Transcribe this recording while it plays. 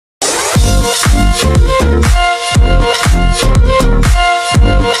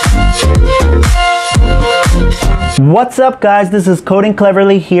What's up guys, this is Coding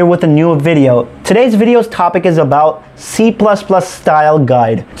Cleverly here with a new video. Today's video's topic is about C++ style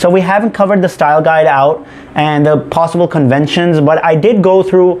guide. So we haven't covered the style guide out and the possible conventions, but I did go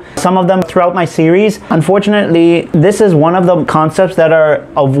through some of them throughout my series. Unfortunately, this is one of the concepts that are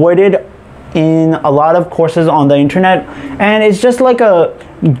avoided in a lot of courses on the internet, and it's just like a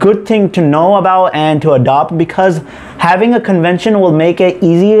good thing to know about and to adopt, because having a convention will make it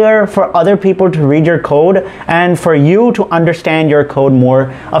easier for other people to read your code and for you to understand your code more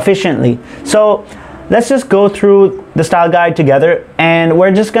efficiently. So let's just go through the style guide together, and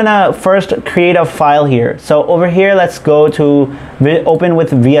we're just gonna first create a file here. So over here, let's go to open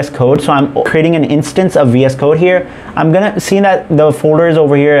with VS Code. So I'm creating an instance of VS Code here. I'm gonna see that the folder is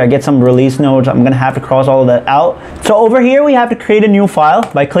over here. I get some release notes. I'm gonna have to cross all of that out. So over here, we have to create a new file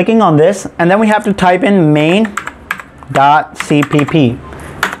by clicking on this, and then we have to type in main.cpp.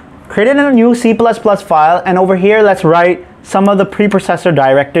 Created a new C++ file, and over here, let's write some of the preprocessor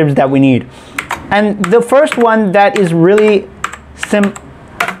directives that we need. And the first one that is really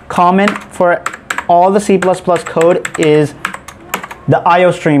common for all the C++ code is the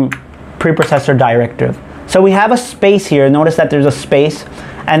IOStream preprocessor directive. So we have a space here. Notice that there's a space,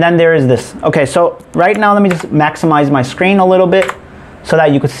 and then there is this. Okay, so right now let me just maximize my screen a little bit so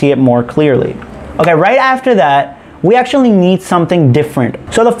that you could see it more clearly. Okay, right after that, we actually need something different.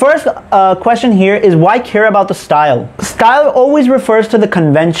 So the first question here is, why care about the style? Style always refers to the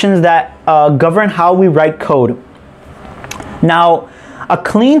conventions that govern how we write code. Now, a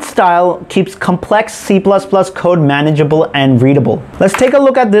clean style keeps complex C++ code manageable and readable. Let's take a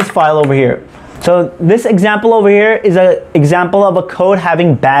look at this file over here. So this example over here is an example of a code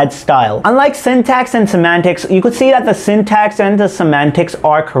having bad style. Unlike syntax and semantics, you could see that the syntax and the semantics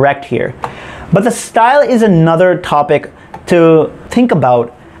are correct here. But the style is another topic to think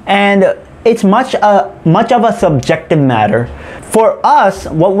about, and it's much of a subjective matter. For us,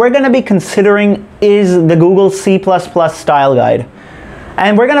 what we're going to be considering is the Google C++ style guide.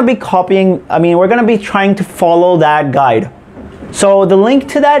 And we're going to be we're going to be trying to follow that guide. So the link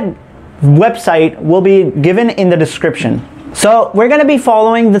to that website will be given in the description. So we're going to be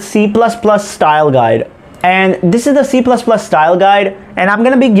following the C++ style guide. And this is the C++ style guide, and I'm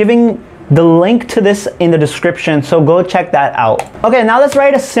going to be giving the link to this in the description, so go check that out. Okay, now let's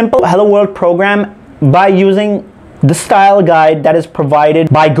write a simple Hello World program by using the style guide that is provided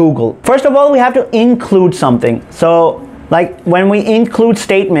by Google. First of all, we have to include something. So like when we include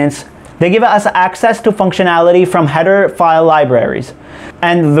statements, they give us access to functionality from header file libraries.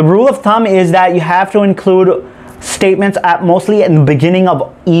 And the rule of thumb is that you have to include statements mostly in the beginning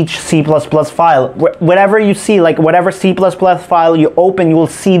of each C++ file. Whatever you see, like whatever C++ file you open, you will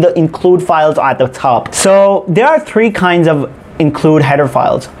see the include files at the top. So there are three kinds of include header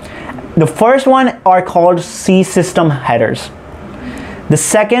files. The first one are called C system headers. The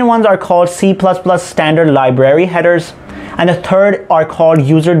second ones are called C++ standard library headers. And the third are called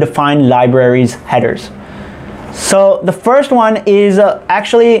user-defined libraries headers. So the first one is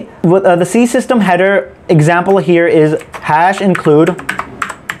actually with the C system header example here is #include,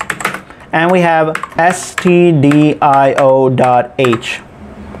 and we have stdio.h,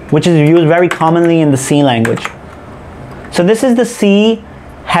 which is used very commonly in the C language. So this is the C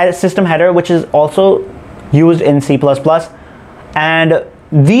system header, which is also used in C++, and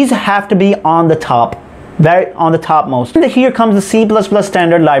these have to be on the top, on the topmost. And here comes the C++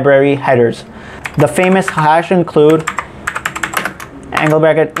 standard library headers. The famous #include angle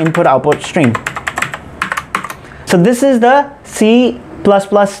bracket input output stream. So this is the C++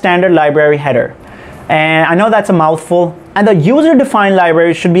 standard library header. And I know that's a mouthful. And the user-defined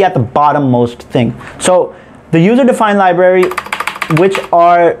library should be at the bottommost thing. So the user-defined library, which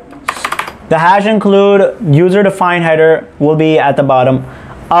are the #include user-defined header, will be at the bottom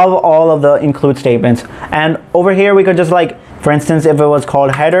of all of the include statements. And over here we could just, like, for instance, if it was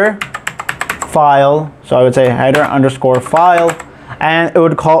called header file, so I would say header underscore file, and it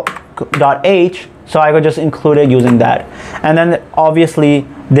would call .h, so I could just include it using that. And then obviously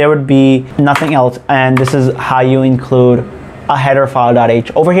there would be nothing else, and this is how you include a header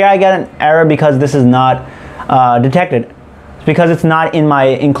file.h. Over here I get an error because this is not detected. It's because it's not in my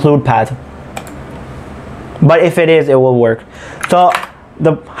include path. But if it is, it will work. So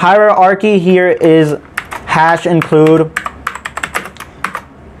the hierarchy here is #include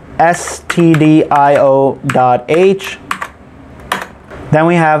stdio.h. Then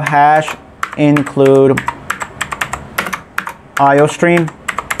we have #include IOStream.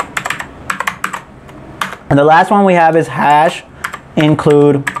 And the last one we have is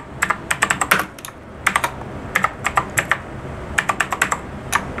 #include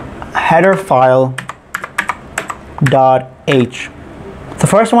header file .h. The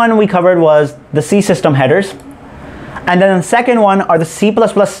first one we covered was the C system headers. And then the second one are the C++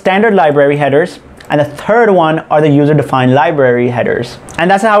 standard library headers. And the third one are the user-defined library headers. And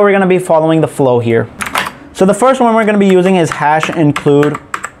that's how we're going to be following the flow here. So the first one we're going to be using is hash include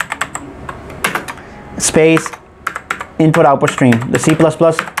space input output stream, the C++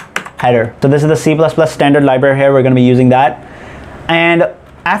 header. So this is the C++ standard library here. We're going to be using that. And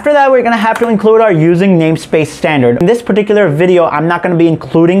after that, we're going to have to include our using namespace standard. In this particular video, I'm not going to be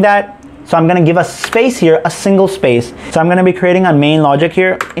including that. So I'm going to give a space here, a single space. So I'm going to be creating a main logic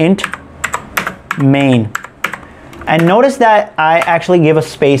here, int main. And notice that I actually give a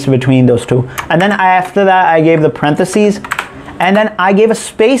space between those two. And then after that, I gave the parentheses. And then I gave a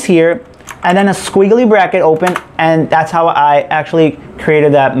space here, and then a squiggly bracket open. And that's how I actually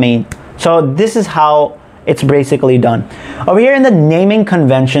created that main. So this is how it's basically done. Over here in the naming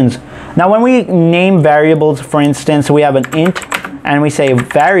conventions, now when we name variables, for instance, we have an int and we say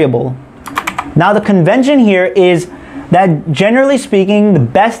variable. Now the convention here is that generally speaking, the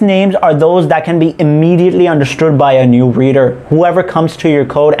best names are those that can be immediately understood by a new reader. Whoever comes to your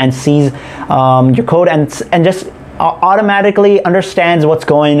code and sees your code and just automatically understands what's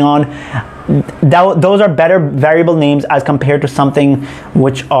going on. Those are better variable names as compared to something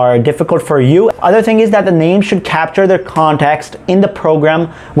which are difficult for you. Other thing is that the name should capture the context in the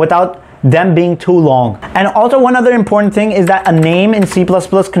program without them being too long. And also one other important thing is that a name in C++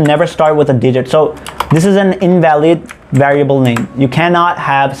 can never start with a digit. So this is an invalid variable name. You cannot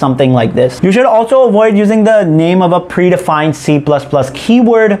have something like this. You should also avoid using the name of a predefined C++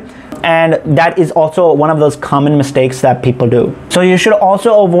 keyword, and that is also one of those common mistakes that people do. So you should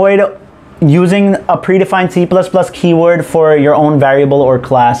also avoid using a predefined C++ keyword for your own variable or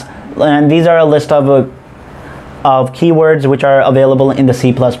class. And these are a list of keywords which are available in the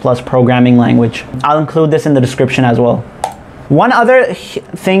C++ programming language. I'll include this in the description as well. One other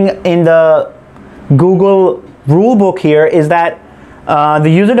thing in the Google rulebook here is that the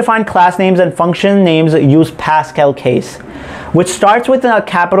user-defined class names and function names use Pascal Case, which starts with a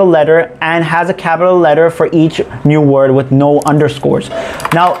capital letter and has a capital letter for each new word with no underscores.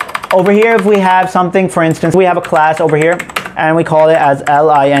 Now, over here, if we have something, for instance, we have a class over here, and we call it as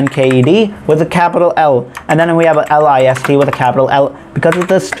linked with a capital L, and then we have a list with a capital L because it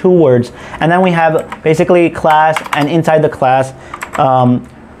does two words. And then we have basically class, and inside the class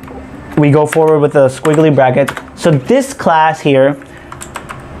we go forward with a squiggly bracket. So this class here,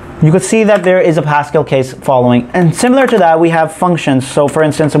 you could see that there is a Pascal case following. And similar to that, we have functions. So for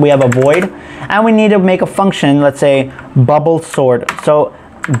instance, we have a void, and we need to make a function, let's say bubble sort. So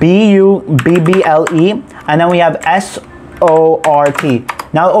bubble, and then we have sort.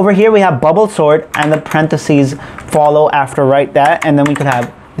 Now over here we have bubble sort, and the parentheses follow after right that, and then we could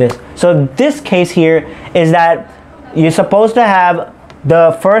have this. So this case here is that you're supposed to have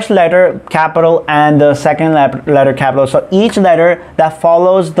the first letter capital and the second letter capital. So each letter that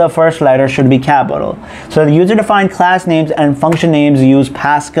follows the first letter should be capital. So the user-defined class names and function names use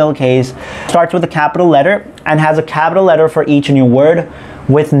Pascal Case, starts with a capital letter and has a capital letter for each new word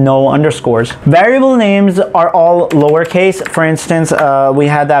with no underscores. Variable names are all lowercase. For instance, we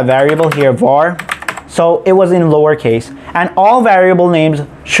had that variable here, var. So it was in lowercase, and all variable names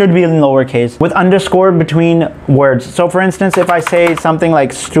should be in lowercase with underscore between words. So for instance, if I say something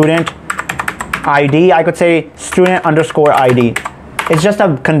like student ID, I could say student underscore ID. It's just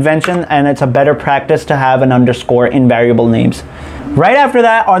a convention, and it's a better practice to have an underscore in variable names. Right after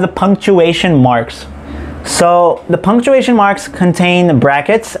that are the punctuation marks. So the punctuation marks contain the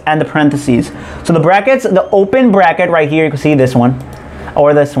brackets and the parentheses. So the brackets, the open bracket right here, you can see this one,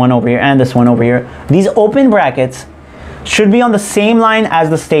 or this one over here, and this one over here. These open brackets should be on the same line as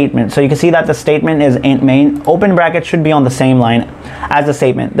the statement. So you can see that the statement is int main. Open bracket should be on the same line as the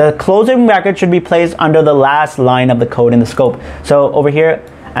statement. The closing bracket should be placed under the last line of the code in the scope. So over here,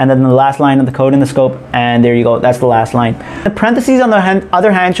 and then the last line of the code in the scope, and there you go, that's the last line. The parentheses on the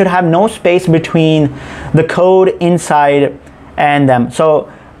other hand should have no space between the code inside and them.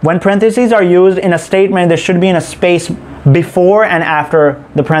 So when parentheses are used in a statement, there should be in a space before and after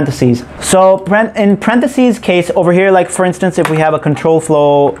the parentheses. So in parentheses case over here, like for instance, if we have a control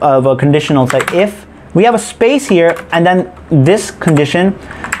flow of a conditional, say if, we have a space here and then this condition.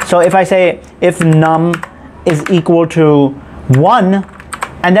 So if I say if num is equal to 1,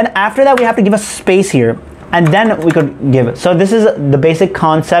 and then after that we have to give a space here, and then we could give it. So this is the basic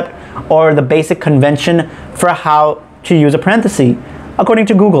concept or the basic convention for how to use a parenthesis according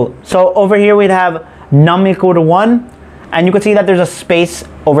to Google. So over here we'd have num equal to 1, and you can see that there's a space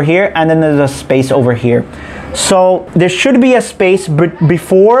over here and then there's a space over here. So there should be a space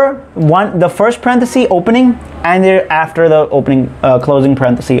before the first parenthesis opening and there after the opening closing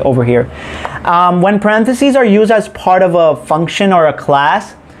parenthesis over here. When parentheses are used as part of a function or a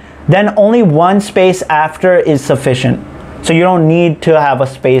class, then only one space after is sufficient. So you don't need to have a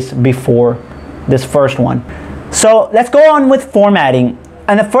space before this first one. So let's go on with formatting.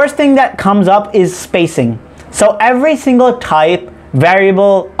 And the first thing that comes up is spacing. So every single type,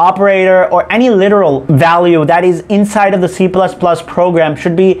 variable, operator, or any literal value that is inside of the C++ program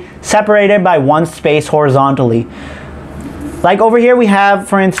should be separated by one space horizontally. Like over here we have,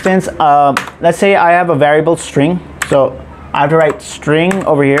 for instance, let's say I have a variable string. So I have to write string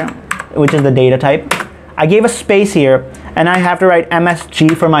over here, which is the data type. I gave a space here, and I have to write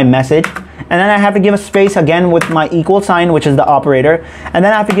MSG for my message. And then I have to give a space again with my equal sign, which is the operator. And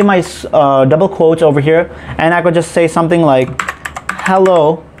then I have to give my double quotes over here. And I could just say something like,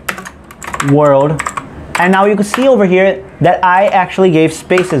 hello world. And now you can see over here that I actually gave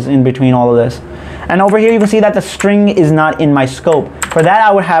spaces in between all of this. And over here you can see that the string is not in my scope. For that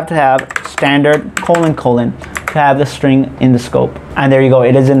I would have to have standard : to have the string in the scope. And there you go,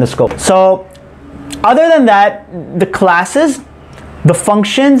 it is in the scope. So other than that, the classes, the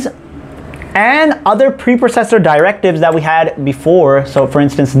functions, and other preprocessor directives that we had before, so for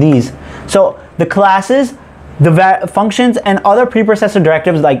instance these. So the classes, the functions, and other preprocessor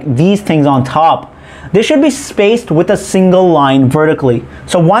directives like these things on top, they should be spaced with a single line vertically.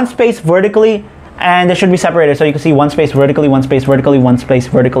 So one space vertically, and they should be separated. So you can see one space vertically, one space vertically, one space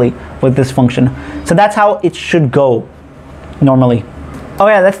vertically with this function. So that's how it should go normally.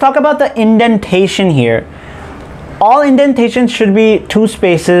 Okay, let's talk about the indentation here. All indentations should be 2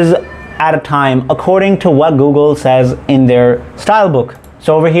 spaces at a time according to what Google says in their style book.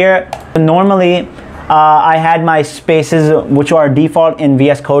 So over here, normally I had my spaces, which are default in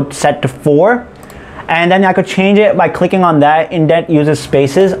VS Code, set to 4. And then I could change it by clicking on that. Indent uses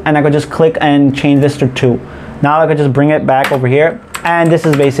spaces, and I could just click and change this to 2. Now I could just bring it back over here. And this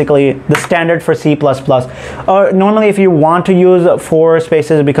is basically the standard for C++. Normally if you want to use 4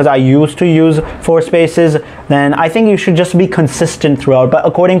 spaces, because I used to use 4 spaces, then I think you should just be consistent throughout. But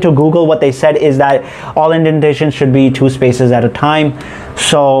according to Google, what they said is that all indentations should be 2 spaces at a time.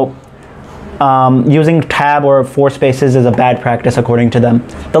 So using tab or 4 spaces is a bad practice according to them.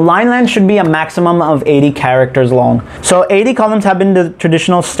 The line length should be a maximum of 80 characters long. So 80 columns have been the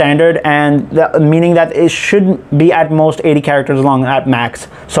traditional standard, and meaning that it should be at most 80 characters long at max.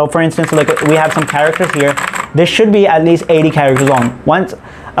 So for instance, like we have some characters here, this should be at least 80 characters long. Once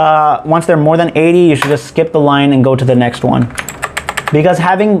they're more than 80, you should just skip the line and go to the next one. Because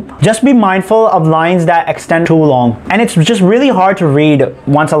just be mindful of lines that extend too long. And it's just really hard to read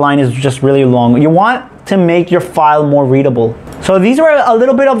once a line is just really long. You want to make your file more readable. So these were a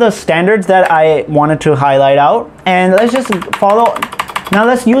little bit of the standards that I wanted to highlight out. And let's just follow. Now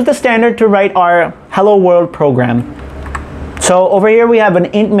let's use the standard to write our hello world program. So over here we have an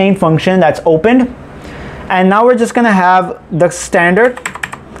int main function that's opened. And now we're just gonna have the standard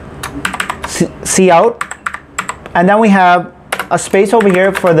cout. And then we have a space over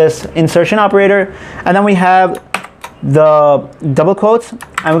here for this insertion operator, and then we have the double quotes,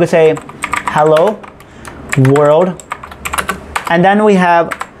 and we could say hello world, and then we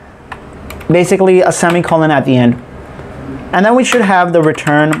have basically a semicolon at the end, and then we should have the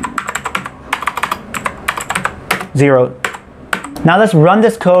return 0. Now let's run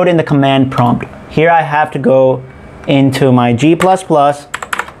this code in the command prompt. Here I have to go into my G++,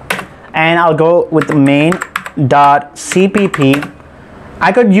 and I'll go with the main.cpp.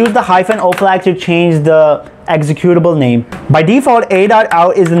 I could use the -o flag to change the executable name. By default,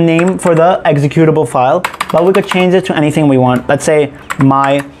 a.out is the name for the executable file, but we could change it to anything we want. Let's say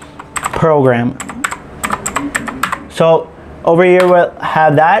my program. So over here we'll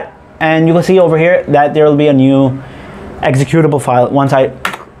have that, and you will see over here that there will be a new executable file once I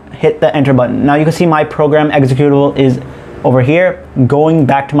hit the enter button. Now you can see my program executable is over here. Going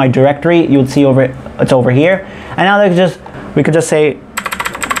back to my directory, you would see it's over here. And now we could just say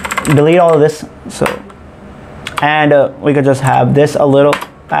delete all of this. So, and we could just have this a little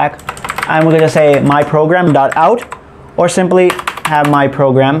back, and we could just say my program.out, or simply have my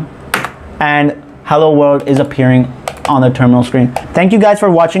program, and hello world is appearing on the terminal screen. Thank you guys for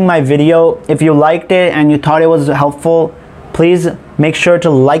watching my video. If you liked it and you thought it was helpful, please make sure to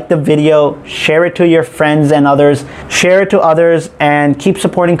like the video, share it to your friends and others, share it to others, and keep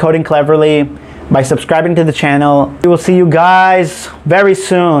supporting Coding Cleverly by subscribing to the channel. We will see you guys very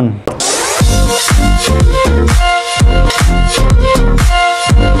soon.